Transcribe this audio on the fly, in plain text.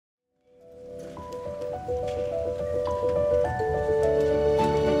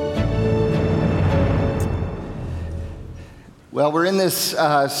Well, we're in this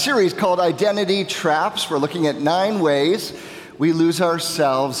series called Identity Traps. We're looking at 9 ways we lose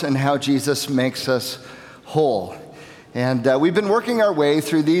ourselves and how Jesus makes us whole. And we've been working our way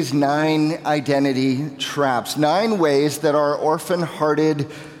through these 9 identity traps, 9 ways that our orphan-hearted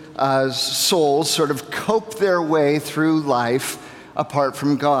souls sort of cope their way through life apart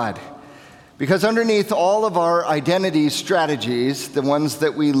from God. Because underneath all of our identity strategies, the ones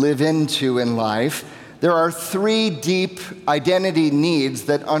that we live into in life, there are 3 deep identity needs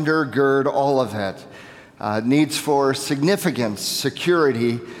that undergird all of it. Needs for significance,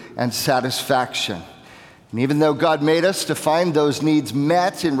 security, and satisfaction. And even though God made us to find those needs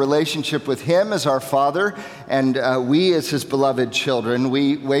met in relationship with Him as our Father, and we as His beloved children,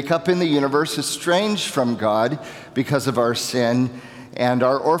 we wake up in the universe estranged from God because of our sin, and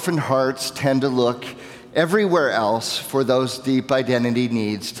our orphan hearts tend to look everywhere else for those deep identity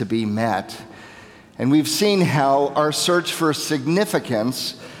needs to be met. And we've seen how our search for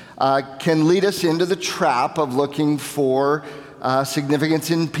significance can lead us into the trap of looking for significance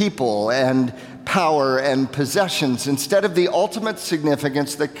in people and power and possessions instead of the ultimate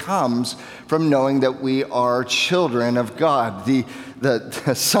significance that comes from knowing that we are children of God,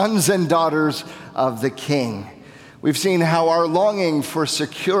 the sons and daughters of the King. We've seen how our longing for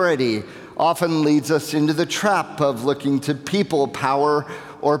security often leads us into the trap of looking to people, power,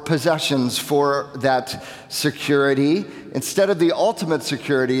 or possessions for that security instead of the ultimate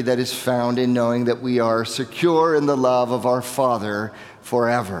security that is found in knowing that we are secure in the love of our Father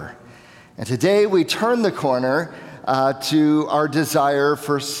forever. And today we turn the corner to our desire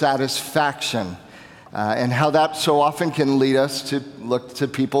for satisfaction and how that so often can lead us to look to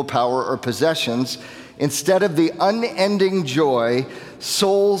people, power, or possessions instead of the unending joy,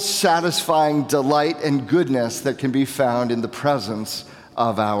 soul-satisfying delight and goodness that can be found in the presence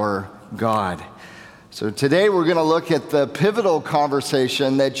of our God. So today we're going to look at the pivotal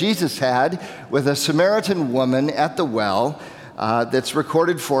conversation that Jesus had with a Samaritan woman at the well that's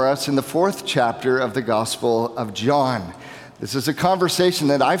recorded for us in the 4th chapter of the Gospel of John. This is a conversation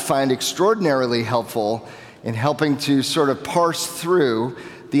that I find extraordinarily helpful in helping to sort of parse through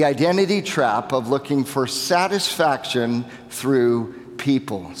the identity trap of looking for satisfaction through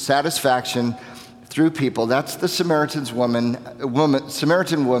people. Satisfaction through people. That's the Samaritan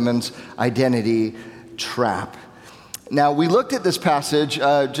woman's identity trap. Now, we looked at this passage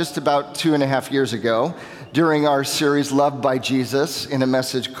just about 2.5 years ago during our series Loved by Jesus in a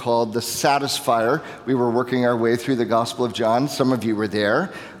message called The Satisfier. We were working our way through the Gospel of John. Some of you were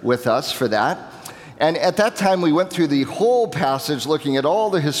there with us for that. And at that time, we went through the whole passage looking at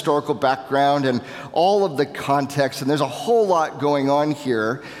all the historical background and all of the context. And there's a whole lot going on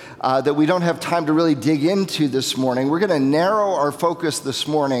here that we don't have time to really dig into this morning. We're going to narrow our focus this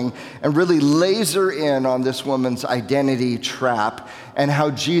morning and really laser in on this woman's identity trap and how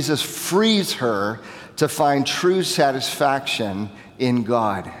Jesus frees her to find true satisfaction in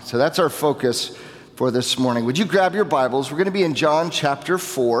God. So that's our focus for this morning. Would you grab your Bibles? We're going to be in John chapter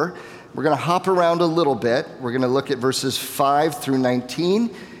 4. We're going to hop around a little bit. We're going to look at verses 5 through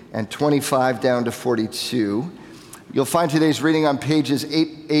 19 and 25 down to 42. You'll find today's reading on pages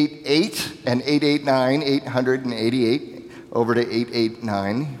 888 and 889, 888 over to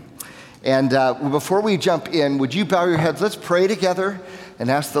 889. And before we jump in, would you bow your heads? Let's pray together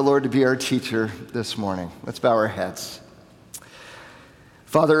and ask the Lord to be our teacher this morning. Let's bow our heads.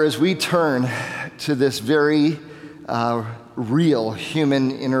 Father, as we turn to this very real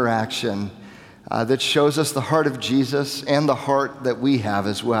human interaction that shows us the heart of Jesus and the heart that we have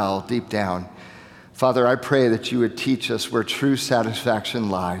as well deep down. Father, I pray that you would teach us where true satisfaction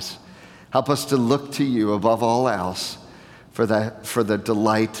lies. Help us to look to you above all else for the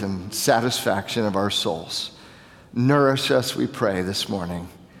delight and satisfaction of our souls. Nourish us, we pray, this morning.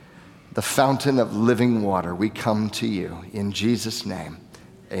 The fountain of living water, we come to you. In Jesus' name,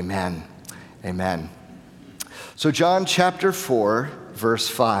 amen. Amen. So John chapter 4, verse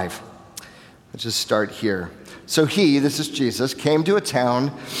 5. Let's just start here. So he, this is Jesus, came to a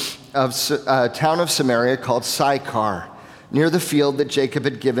town of Samaria called Sychar, near the field that Jacob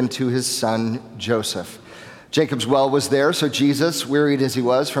had given to his son Joseph. Jacob's well was there, so Jesus, wearied as he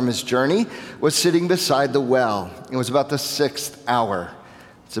was from his journey, was sitting beside the well. It was about the 6th hour.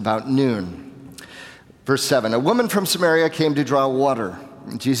 It's about noon. Verse 7, a woman from Samaria came to draw water.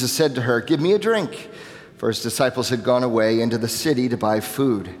 And Jesus said to her, "Give me a drink," for his disciples had gone away into the city to buy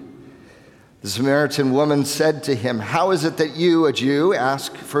food. The Samaritan woman said to him, "How is it that you, a Jew,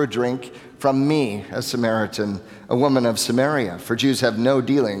 ask for a drink from me, a Samaritan, a woman of Samaria? For Jews have no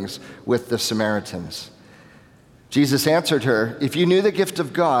dealings with the Samaritans." Jesus answered her, "If you knew the gift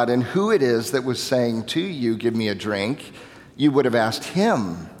of God and who it is that was saying to you, 'Give me a drink,' you would have asked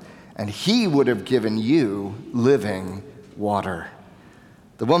him, and he would have given you living water."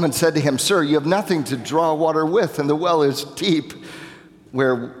 The woman said to him, "Sir, you have nothing to draw water with, and the well is deep.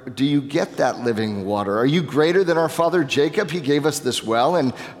 Where do you get that living water? Are you greater than our father Jacob? He gave us this well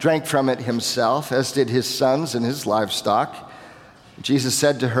and drank from it himself, as did his sons and his livestock." Jesus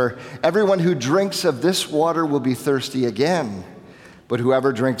said to her, "Everyone who drinks of this water will be thirsty again. But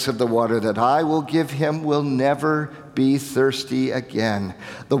whoever drinks of the water that I will give him will never be thirsty again.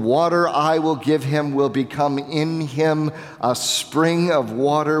 The water I will give him will become in him a spring of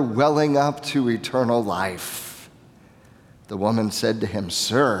water welling up to eternal life." The woman said to him,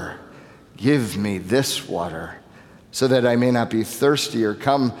 "Sir, give me this water so that I may not be thirsty or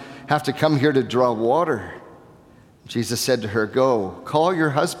have to come here to draw water." Jesus said to her, "Go, call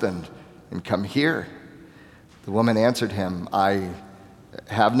your husband and come here." The woman answered him, "I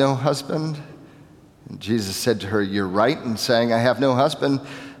have no husband." And Jesus said to her, "You're right in saying I have no husband,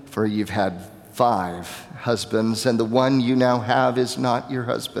 for you've had 5 husbands, and the one you now have is not your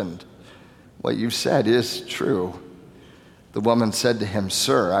husband. What you've said is true." The woman said to him,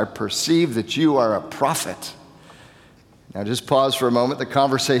 "Sir, I perceive that you are a prophet." Now just pause for a moment. The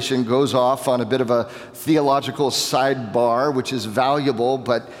conversation goes off on a bit of a theological sidebar, which is valuable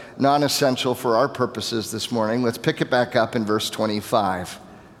but non-essential for our purposes this morning. Let's pick it back up in verse 25.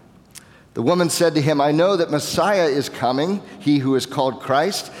 The woman said to him, "I know that Messiah is coming, he who is called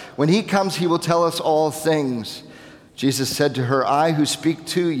Christ. When he comes, he will tell us all things." Jesus said to her, "I who speak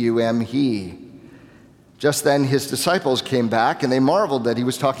to you am he." Just then his disciples came back, and they marveled that he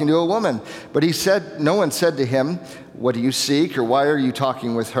was talking to a woman. But no one said to him, "What do you seek?" or "Why are you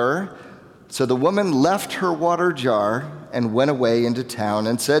talking with her?" So the woman left her water jar and went away into town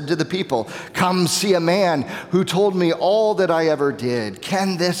and said to the people, "Come see a man who told me all that I ever did.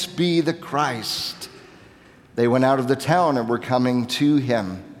 Can this be the Christ?" They went out of the town and were coming to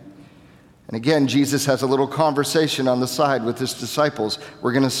him. And again, Jesus has a little conversation on the side with his disciples.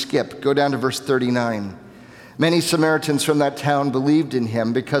 We're going to skip. Go down to verse 39. Many Samaritans from that town believed in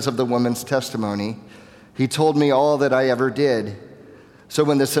him because of the woman's testimony. "He told me all that I ever did." So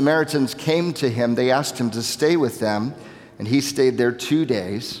when the Samaritans came to him, they asked him to stay with them, and he stayed there 2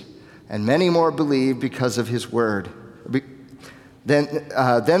 days. And many more believed because of his word.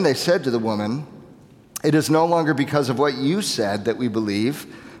 Then they said to the woman, "It is no longer because of what you said that we believe,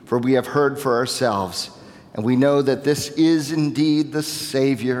 for we have heard for ourselves, and we know that this is indeed the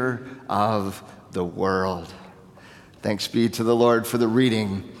Savior of the world." Thanks be to the Lord for the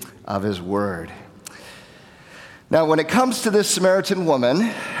reading of his word. Now, when it comes to this Samaritan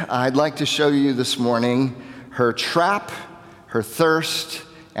woman, I'd like to show you this morning her trap, her thirst,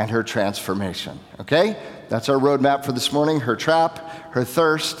 and her transformation, okay? That's our roadmap for this morning: her trap, her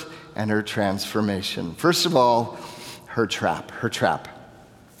thirst, and her transformation. First of all, her trap.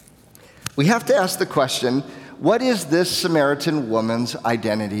 We have to ask the question, what is this Samaritan woman's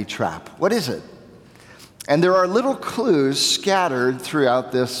identity trap? What is it? And there are little clues scattered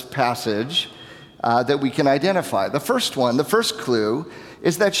throughout this passage that we can identify. The first clue,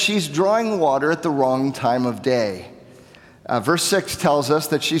 is that she's drawing water at the wrong time of day. Verse 6 tells us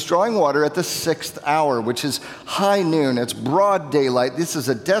that she's drawing water at the 6th hour, which is high noon. It's broad daylight. This is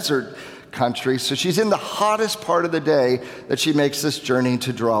a desert country, so she's in the hottest part of the day that she makes this journey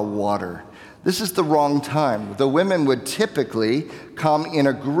to draw water. This is the wrong time. The women would typically come in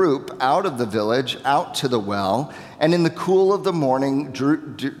a group out of the village, out to the well, and in the cool of the morning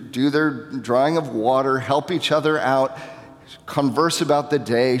do their drawing of water, help each other out, converse about the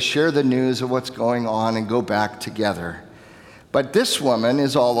day, share the news of what's going on, and go back together. But this woman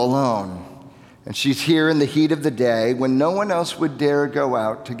is all alone, and she's here in the heat of the day when no one else would dare go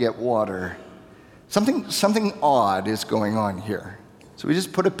out to get water. Something odd is going on here. So we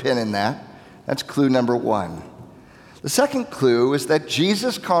just put a pin in that. That's clue number 1. The second clue is that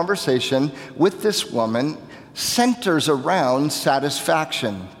Jesus' conversation with this woman centers around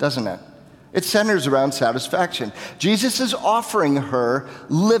satisfaction, doesn't it? It centers around satisfaction. Jesus is offering her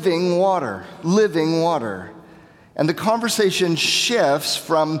living water. And the conversation shifts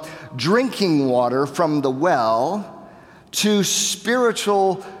from drinking water from the well to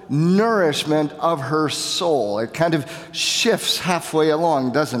spiritual nourishment of her soul. It kind of shifts halfway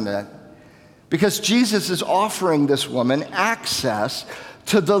along, doesn't it? Because Jesus is offering this woman access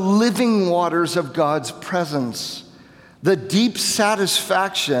to the living waters of God's presence, the deep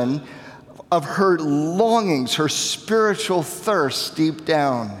satisfaction of her longings, her spiritual thirst deep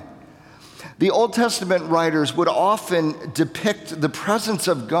down. The Old Testament writers would often depict the presence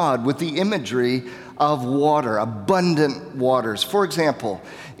of God with the imagery of water, abundant waters. For example,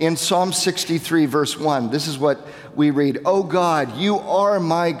 in Psalm 63, verse 1, this is what we read: "O God, you are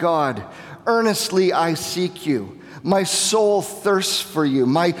my God. Earnestly I seek you. My soul thirsts for you.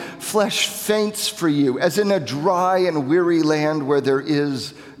 My flesh faints for you, as in a dry and weary land where there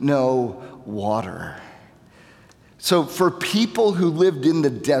is no water." So for people who lived in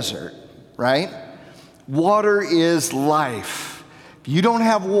the desert, right, water is life. If you don't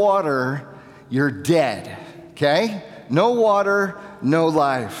have water, you're dead, okay? No water, no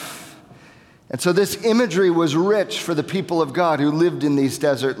life. And so this imagery was rich for the people of God who lived in these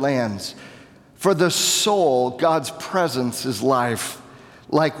desert lands. For the soul, God's presence is life,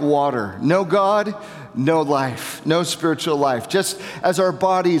 like water. No God, no life, no spiritual life. Just as our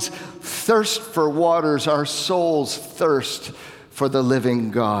bodies thirst for waters, our souls thirst for the living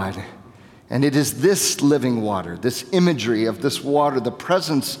God. And it is this living water, this imagery of this water, the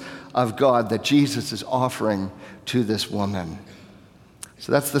presence of God, that Jesus is offering to this woman.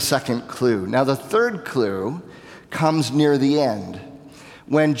 So that's the second clue. Now the third clue comes near the end,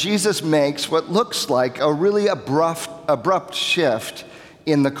 when Jesus makes what looks like a really abrupt shift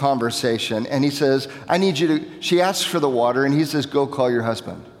in the conversation. And he says, she asks for the water, and he says, "Go call your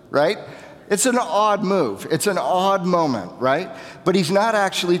husband," right? It's an odd move. It's an odd moment, right? But he's not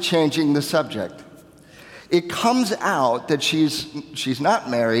actually changing the subject. It comes out that she's not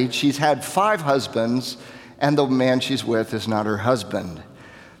married. She's had 5 husbands, and the man she's with is not her husband.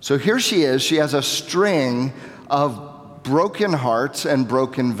 So here she is. She has a string of broken hearts and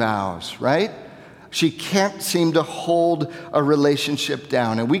broken vows, right? She can't seem to hold a relationship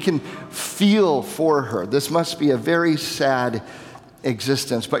down, and we can feel for her. This must be a very sad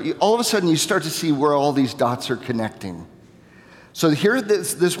existence. But all of a sudden, you start to see where all these dots are connecting. So here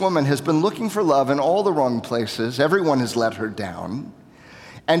this woman has been looking for love in all the wrong places. Everyone has let her down.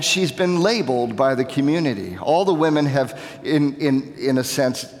 And she's been labeled by the community. All the women have, in a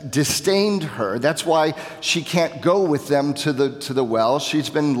sense, disdained her. That's why she can't go with them to the well. She's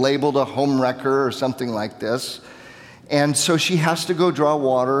been labeled a homewrecker or something like this. And so she has to go draw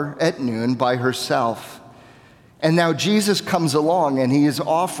water at noon by herself. And now Jesus comes along, and he is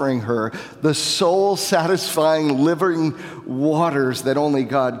offering her the soul-satisfying, living waters that only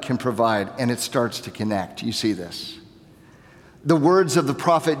God can provide. And it starts to connect. You see this. The words of the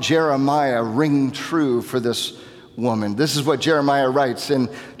prophet Jeremiah ring true for this woman. This is what Jeremiah writes in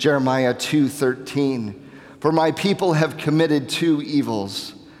Jeremiah 2:13. "For my people have committed 2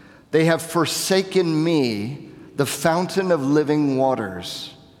 evils. They have forsaken me, the fountain of living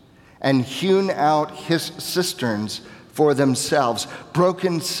waters, and hewn out his cisterns for themselves,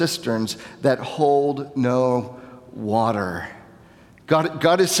 broken cisterns that hold no water."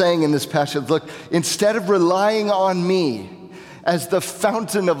 God is saying in this passage, look, instead of relying on me as the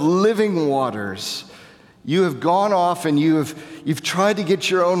fountain of living waters, you have gone off and you've tried to get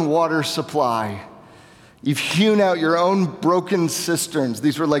your own water supply. You've hewn out your own broken cisterns.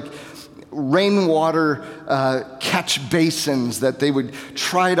 These were like rainwater catch basins that they would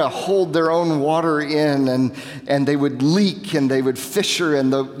try to hold their own water in, and they would leak, and they would fissure,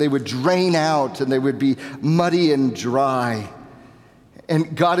 and they would drain out, and they would be muddy and dry.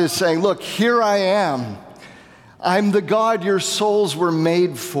 And God is saying, look, here I am. I'm the God your souls were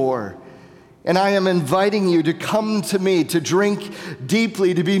made for. And I am inviting you to come to me, to drink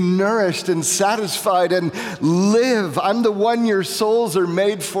deeply, to be nourished and satisfied and live. I'm the one your souls are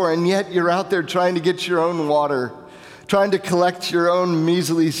made for, and yet you're out there trying to get your own water, trying to collect your own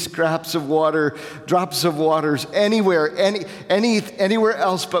measly scraps of water, drops of waters, anywhere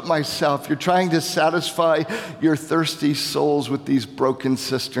else but myself. You're trying to satisfy your thirsty souls with these broken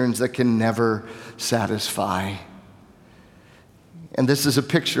cisterns that can never satisfy. And this is a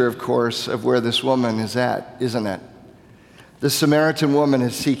picture, of course, of where this woman is at, isn't it? The Samaritan woman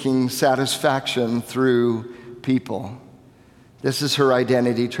is seeking satisfaction through people. This is her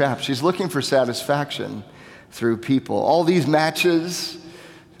identity trap. She's looking for satisfaction through people. All these matches,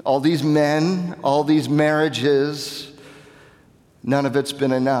 all these men, all these marriages, none of it's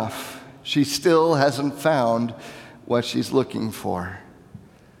been enough. She still hasn't found what she's looking for.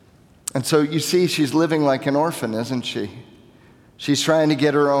 And so you see, she's living like an orphan, isn't she? She's trying to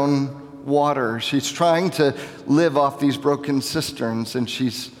get her own water. She's trying to live off these broken cisterns, and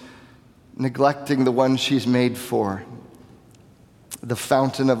she's neglecting the one she's made for, the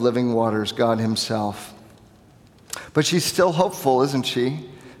fountain of living waters, God himself. But she's still hopeful, isn't she?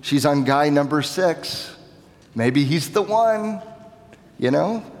 She's on guy number 6. Maybe he's the one, you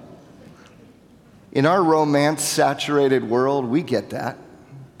know? In our romance-saturated world, we get that,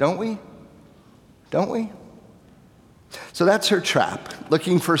 don't we? don't we? So that's her trap,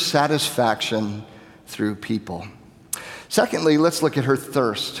 looking for satisfaction through people. Secondly, let's look at her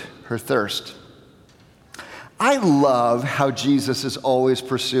thirst. Her thirst. I love how Jesus is always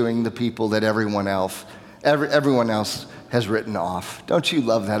pursuing the people that everyone else has written off. Don't you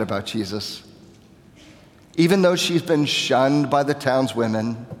love that about Jesus? Even though she's been shunned by the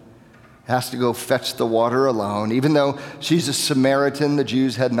townswomen, has to go fetch the water alone, even though she's a Samaritan the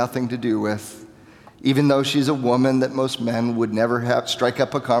Jews had nothing to do with, even though she's a woman that most men would never strike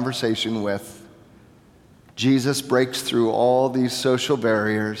up a conversation with, Jesus breaks through all these social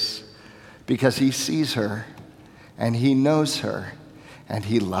barriers because he sees her and he knows her and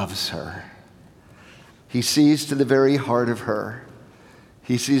he loves her. He sees to the very heart of her.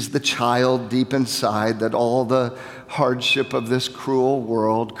 He sees the child deep inside that all the hardship of this cruel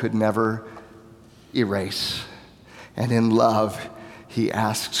world could never erase. And in love, he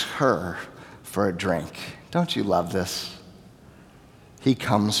asks her for a drink. Don't you love this? He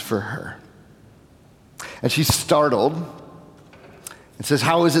comes for her. And she's startled and says,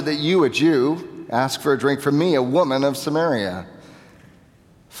 "How is it that you, a Jew, ask for a drink from me, a woman of Samaria?"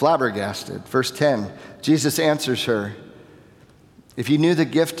 Flabbergasted. Verse 10, Jesus answers her, "If you knew the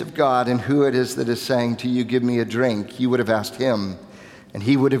gift of God and who it is that is saying to you, 'Give me a drink,' you would have asked him, and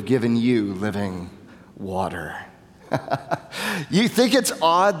he would have given you living water." You think it's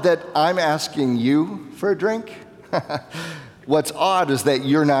odd that I'm asking you for a drink? What's odd is that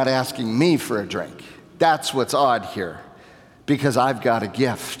you're not asking me for a drink. That's what's odd here, because I've got a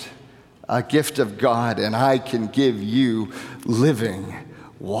gift of God, and I can give you living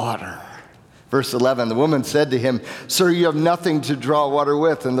water. Verse 11, the woman said to him, "Sir, you have nothing to draw water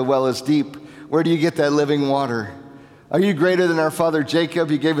with, and the well is deep. Where do you get that living water? Are you greater than our father Jacob?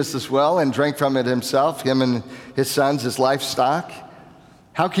 He gave us this well and drank from it himself, him and his sons, his livestock.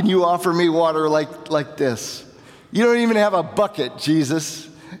 How can you offer me water like this? You don't even have a bucket, Jesus.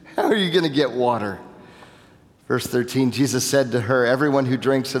 How are you going to get water?" Verse 13, Jesus said to her, "Everyone who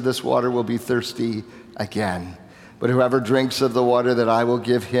drinks of this water will be thirsty again. But whoever drinks of the water that I will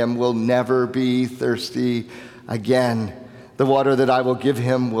give him will never be thirsty again. The water that I will give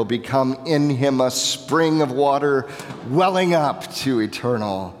him will become in him a spring of water welling up to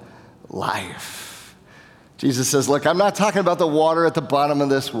eternal life." Jesus says, look, I'm not talking about the water at the bottom of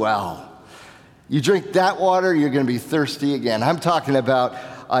this well. You drink that water, you're going to be thirsty again. I'm talking about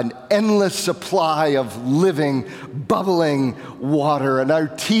an endless supply of living, bubbling water, an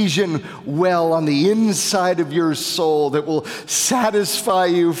artesian well on the inside of your soul that will satisfy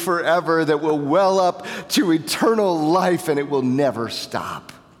you forever, that will well up to eternal life, and it will never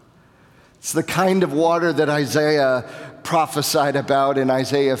stop. It's the kind of water that Isaiah prophesied about in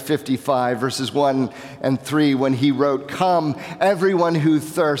Isaiah 55, verses 1 and 3, when he wrote, "Come, everyone who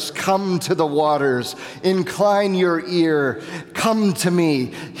thirsts, come to the waters. Incline your ear. Come to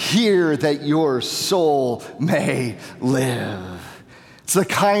me. Hear that your soul may live." It's the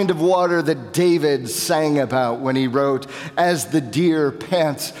kind of water that David sang about when he wrote, "As the deer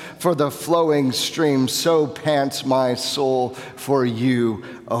pants for the flowing stream, so pants my soul for you,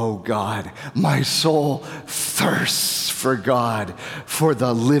 O God. My soul thirsts for God, for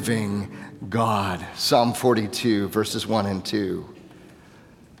the living God." Psalm 42, verses 1 and 2.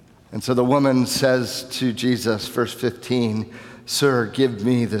 And so the woman says to Jesus, verse 15, "Sir, give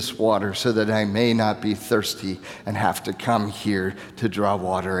me this water so that I may not be thirsty and have to come here to draw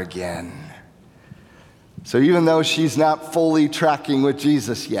water again." So even though she's not fully tracking with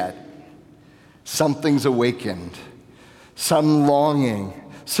Jesus yet, something's awakened, some longing,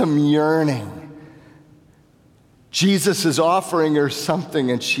 some yearning. Jesus is offering her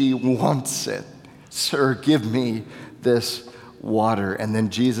something and she wants it. "Sir, give me this water." And then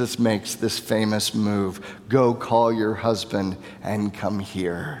Jesus makes this famous move: "Go call your husband and come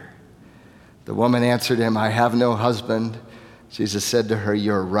here." The woman answered him, "I have no husband." Jesus said to her,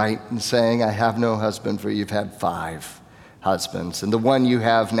 "You're right in saying, 'I have no husband,' for you've had 5 husbands, and the one you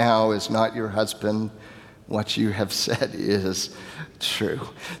have now is not your husband. What you have said is true."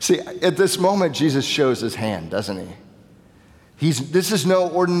 See, at this moment, Jesus shows his hand, doesn't he? This is no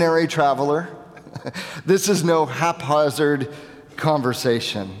ordinary traveler. This is no haphazard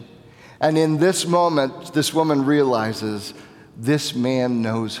conversation. And in this moment, this woman realizes this man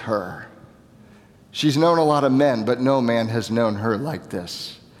knows her. She's known a lot of men, but no man has known her like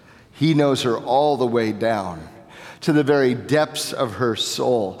this. He knows her all the way down to the very depths of her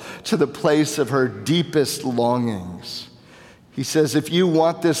soul, to the place of her deepest longings. He says, if you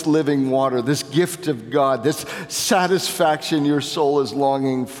want this living water, this gift of God, this satisfaction your soul is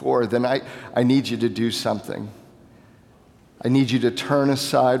longing for, then I need you to do something. I need you to turn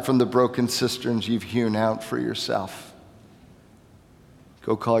aside from the broken cisterns you've hewn out for yourself.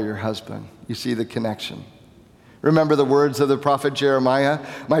 Go call your husband. You see the connection. Remember the words of the prophet Jeremiah.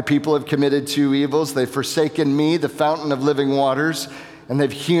 My people have committed two evils. They've forsaken me, the fountain of living waters, and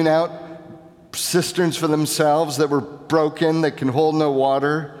they've hewn out cisterns for themselves that were broken, that can hold no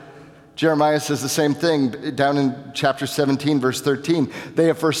water. Jeremiah says the same thing down in chapter 17, verse 13. They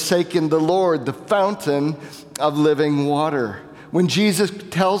have forsaken the Lord, the fountain of living water. When Jesus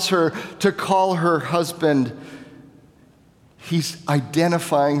tells her to call her husband, he's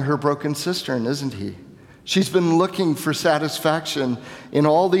identifying her broken cistern, isn't he? She's been looking for satisfaction in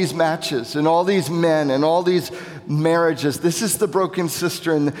all these matches, in all these men, and all these marriages. This is the broken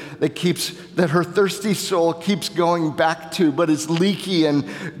cistern that her thirsty soul keeps going back to, but it's leaky and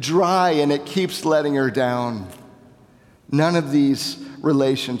dry, and it keeps letting her down. None of these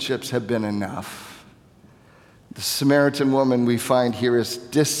relationships have been enough. The Samaritan woman we find here is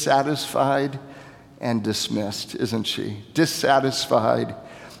dissatisfied and dismissed, isn't she? Dissatisfied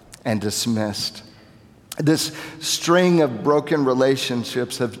and dismissed. This string of broken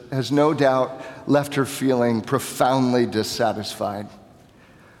relationships has no doubt left her feeling profoundly dissatisfied.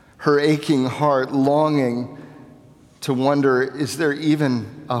 Her aching heart longing to wonder, is there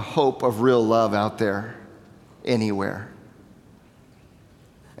even a hope of real love out there anywhere?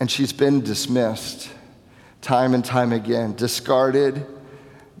 And she's been dismissed time and time again, discarded,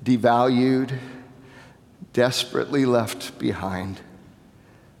 devalued, desperately left behind.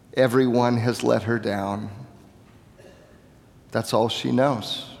 Everyone has let her down. That's all she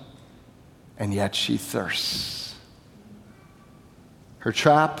knows. And yet she thirsts. Her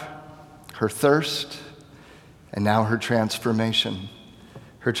trap, her thirst, and now her transformation.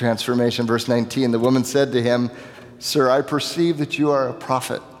 Her transformation, verse 19, the woman said to him, Sir, I perceive that you are a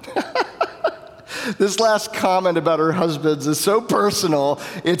prophet. This last comment about her husband's is so personal,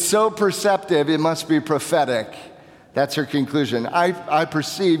 it's so perceptive, it must be prophetic. That's her conclusion. I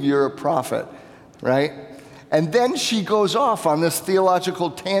perceive you're a prophet, right? And then she goes off on this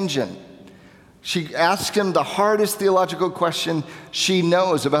theological tangent. She asks him the hardest theological question she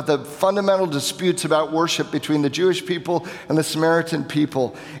knows about the fundamental disputes about worship between the Jewish people and the Samaritan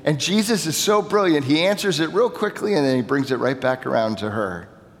people. And Jesus is so brilliant, he answers it real quickly and then he brings it right back around to her.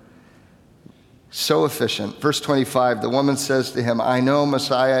 So efficient. Verse 25, the woman says to him, I know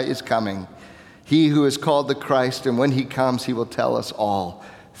Messiah is coming, he who is called the Christ, and when he comes, he will tell us all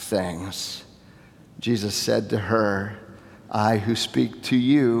things. Jesus said to her, I who speak to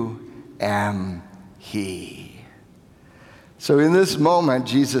you am he. So in this moment,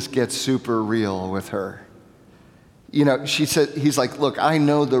 Jesus gets super real with her. You know, he's like, look, I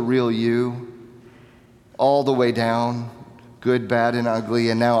know the real you all the way down, good, bad, and ugly,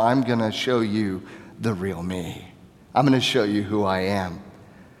 and now I'm going to show you the real me. I'm going to show you who I am.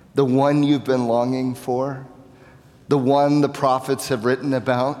 The one you've been longing for, the one the prophets have written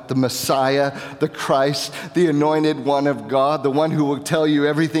about, the Messiah, the Christ, the anointed one of God, the one who will tell you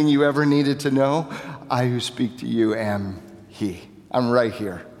everything you ever needed to know. I who speak to you am he. I'm right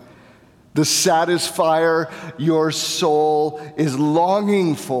here. The satisfier your soul is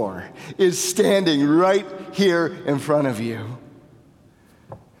longing for is standing right here in front of you.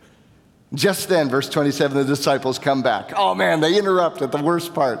 Just then, verse 27, the disciples come back. Oh man, they interrupt at the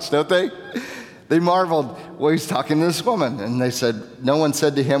worst parts, don't they? They marveled, well, he's talking to this woman. And they said, no one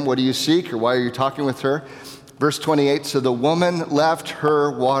said to him, what do you seek? Or why are you talking with her? Verse 28, so the woman left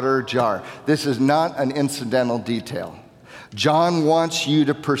her water jar. This is not an incidental detail. John wants you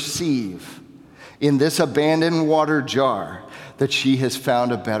to perceive in this abandoned water jar that she has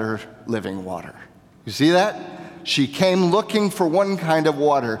found a better living water. You see that? She came looking for one kind of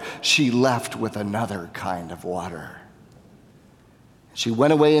water. She left with another kind of water. She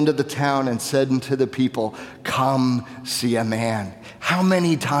went away into the town and said unto the people, come see a man. How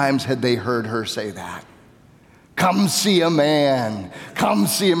many times had they heard her say that? Come see a man. Come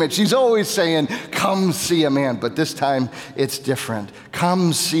see a man. She's always saying, come see a man. But this time it's different.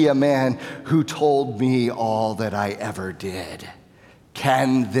 Come see a man who told me all that I ever did.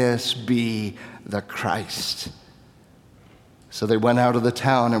 Can this be the Christ? So they went out of the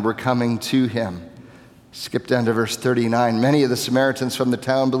town and were coming to him. Skip down to verse 39. Many of the Samaritans from the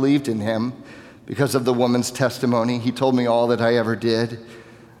town believed in him because of the woman's testimony. He told me all that I ever did.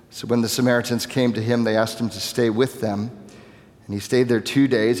 So when the Samaritans came to him, they asked him to stay with them. And he stayed there 2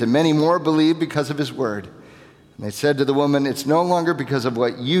 days, and many more believed because of his word. And they said to the woman, it's no longer because of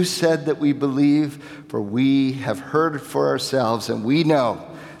what you said that we believe, for we have heard for ourselves, and we know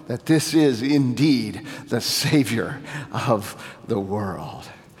that this is indeed the Savior of the world.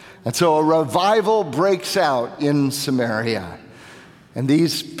 And so a revival breaks out in Samaria. And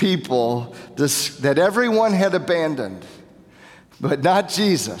these people that everyone had abandoned, but not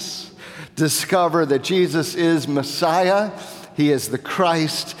Jesus, discover that Jesus is Messiah, he is the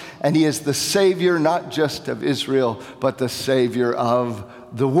Christ, and he is the Savior not just of Israel, but the Savior of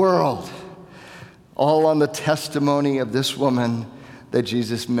the world. All on the testimony of this woman that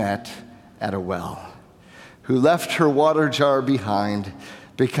Jesus met at a well, who left her water jar behind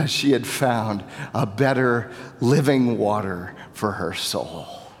because she had found a better living water for her soul.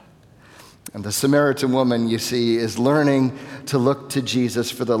 And the Samaritan woman, you see, is learning to look to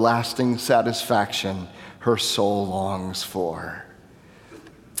Jesus for the lasting satisfaction her soul longs for.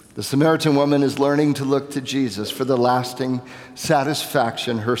 The Samaritan woman is learning to look to Jesus for the lasting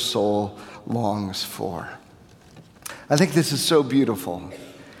satisfaction her soul longs for. I think this is so beautiful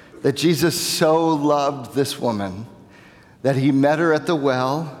that Jesus so loved this woman that he met her at the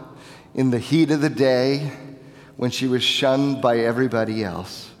well in the heat of the day when she was shunned by everybody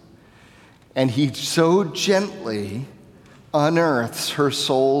else. And he so gently unearths her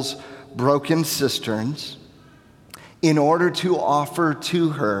soul's broken cisterns in order to offer to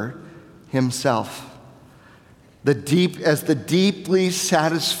her himself. The deeply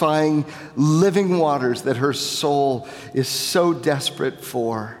satisfying living waters that her soul is so desperate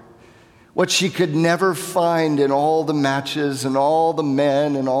for. What she could never find in all the matches and all the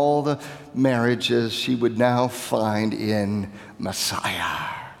men and all the marriages, she would now find in Messiah,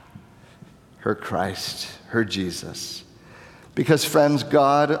 her Christ, her Jesus. Because friends,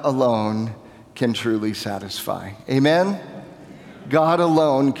 God alone can truly satisfy. Amen? God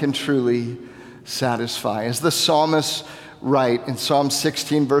alone can truly satisfy. As the psalmist write in Psalm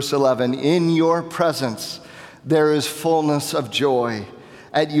 16, verse 11, "In your presence there is fullness of joy.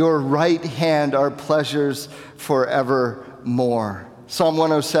 At your right hand are pleasures forevermore." Psalm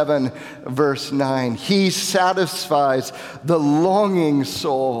 107, verse 9, "He satisfies the longing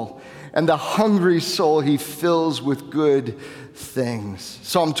soul, and the hungry soul he fills with good things."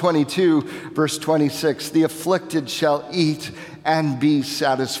 Psalm 22, verse 26, "The afflicted shall eat and be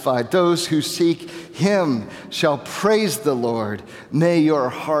satisfied. Those who seek him shall praise the Lord. May your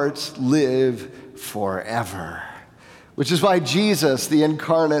hearts live forever." Which is why Jesus, the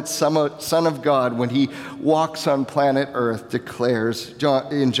incarnate Son of God, when he walks on planet Earth, declares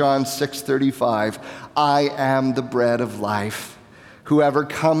in John 6:35, "I am the bread of life. Whoever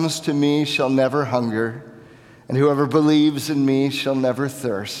comes to me shall never hunger, and whoever believes in me shall never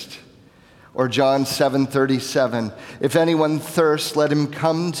thirst." Or John 7:37, "If anyone thirsts, let him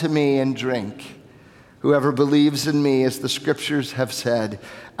come to me and drink. Whoever believes in me, as the scriptures have said,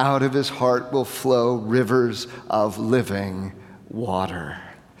 out of his heart will flow rivers of living water."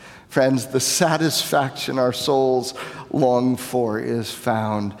 Friends, the satisfaction our souls long for is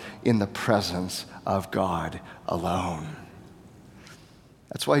found in the presence of God alone.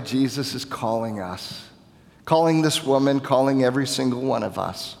 That's why Jesus is calling us, calling this woman, calling every single one of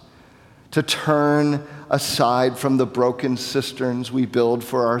us to turn aside from the broken cisterns we build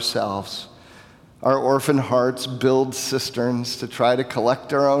for ourselves. Our orphan hearts build cisterns to try to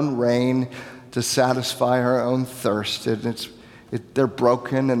collect our own rain, to satisfy our own thirst. They're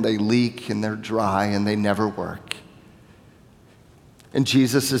broken and they leak and they're dry and they never work. And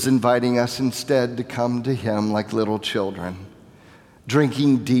Jesus is inviting us instead to come to him like little children,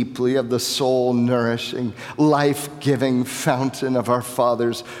 drinking deeply of the soul-nourishing, life-giving fountain of our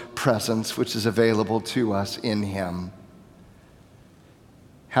Father's presence, which is available to us in him.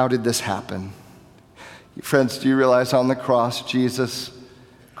 How did this happen? Friends, do you realize on the cross, Jesus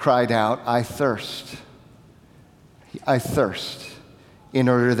cried out, "I thirst. I thirst," in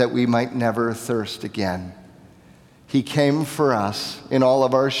order that we might never thirst again. He came for us in all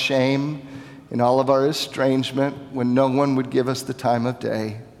of our shame, in all of our estrangement, when no one would give us the time of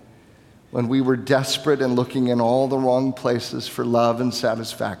day, when we were desperate and looking in all the wrong places for love and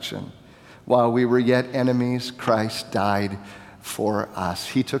satisfaction. While we were yet enemies, Christ died for us.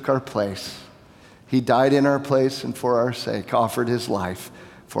 He took our place. He died in our place and for our sake, offered his life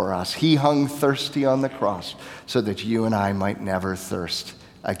for us. He hung thirsty on the cross so that you and I might never thirst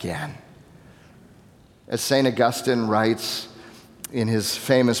again. As St. Augustine writes in his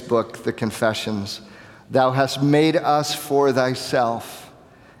famous book, The Confessions, "Thou hast made us for thyself,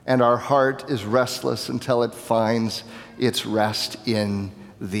 and our heart is restless until it finds its rest in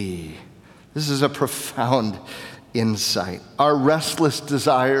thee." This is a profound insight. Our restless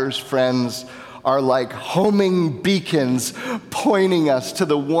desires, friends, are like homing beacons pointing us to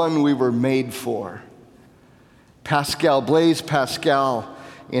the one we were made for. Blaise Pascal,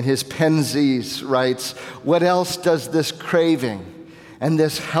 in his Pensies, writes, "What else does this craving and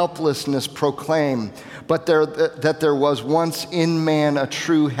this helplessness proclaim, but that there was once in man a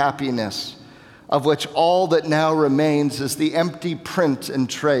true happiness, of which all that now remains is the empty print and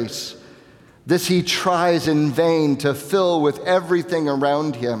trace. This he tries in vain to fill with everything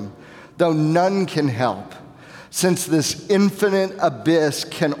around him, though none can help, since this infinite abyss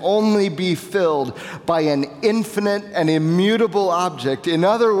can only be filled by an infinite and immutable object, in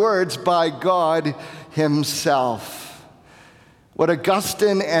other words, by God himself. What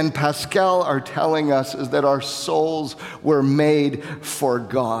Augustine and Pascal are telling us is that our souls were made for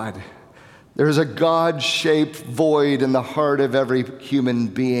God. There is a God-shaped void in the heart of every human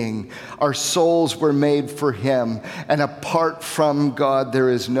being. Our souls were made for him, and apart from God, there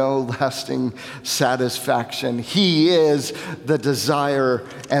is no lasting satisfaction. He is the desire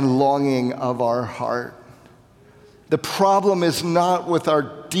and longing of our heart. The problem is not with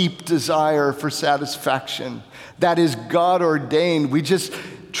our deep desire for satisfaction. That is God ordained. We just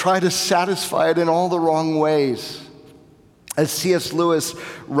try to satisfy it in all the wrong ways. As C.S. Lewis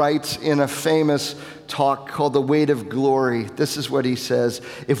writes in a famous talk called The Weight of Glory, this is what he says: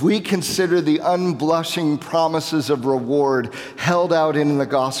 if we consider the unblushing promises of reward held out in the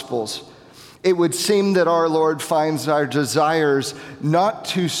Gospels, it would seem that our Lord finds our desires not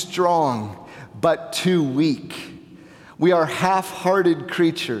too strong, but too weak. We are half-hearted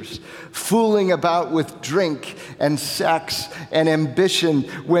creatures, fooling about with drink and sex and ambition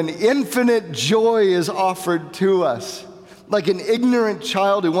when infinite joy is offered to us. Like an ignorant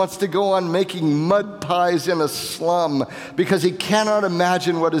child who wants to go on making mud pies in a slum because he cannot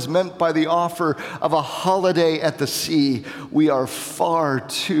imagine what is meant by the offer of a holiday at the sea, we are far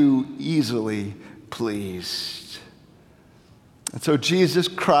too easily pleased. And so Jesus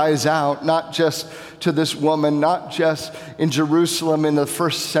cries out, not just to this woman, not just in Jerusalem in the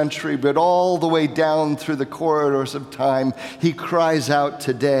first century, but all the way down through the corridors of time. He cries out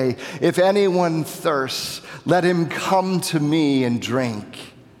today, if anyone thirsts, let him come to me and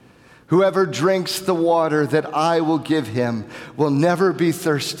drink. Whoever drinks the water that I will give him will never be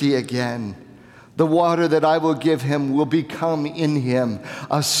thirsty again. The water that I will give him will become in him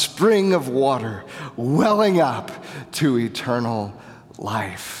a spring of water welling up to eternal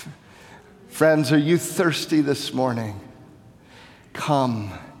life. Friends, are you thirsty this morning?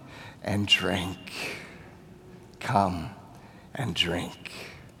 Come and drink. Come and drink.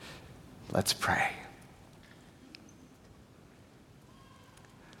 Let's pray.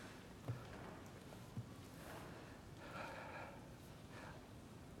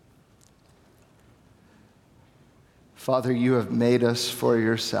 Father, you have made us for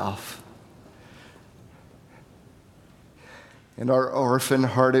yourself. And our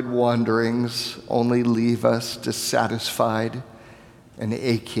orphan-hearted wanderings only leave us dissatisfied and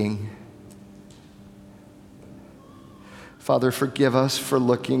aching. Father, forgive us for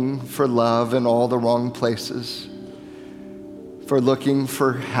looking for love in all the wrong places, for looking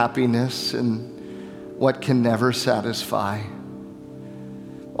for happiness in what can never satisfy.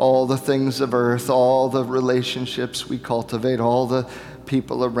 All the things of earth, all the relationships we cultivate, all the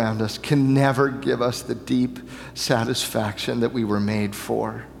people around us can never give us the deep satisfaction that we were made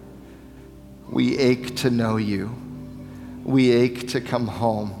for. We ache to know you. We ache to come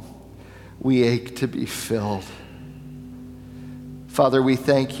home. We ache to be filled. Father, we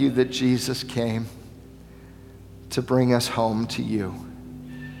thank you that Jesus came to bring us home to you,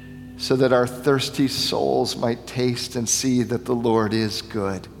 so that our thirsty souls might taste and see that the Lord is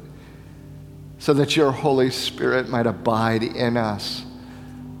good, so that your Holy Spirit might abide in us,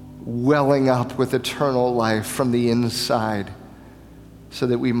 welling up with eternal life from the inside, so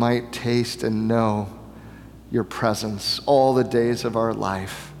that we might taste and know your presence all the days of our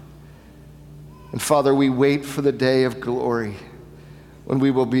life. And Father, we wait for the day of glory when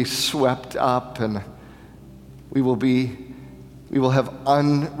we will be swept up and we will have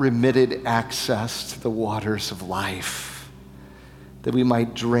unremitted access to the waters of life, that we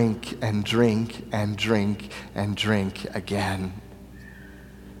might drink and drink and drink and drink again.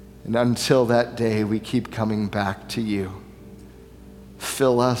 And until that day, we keep coming back to you.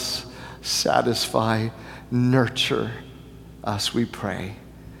 Fill us, satisfy, nurture us, we pray,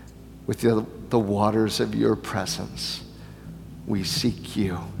 with the waters of your presence. We seek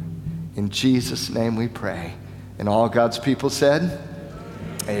you. In Jesus' name we pray. And all God's people said,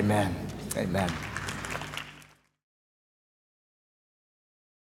 amen. Amen.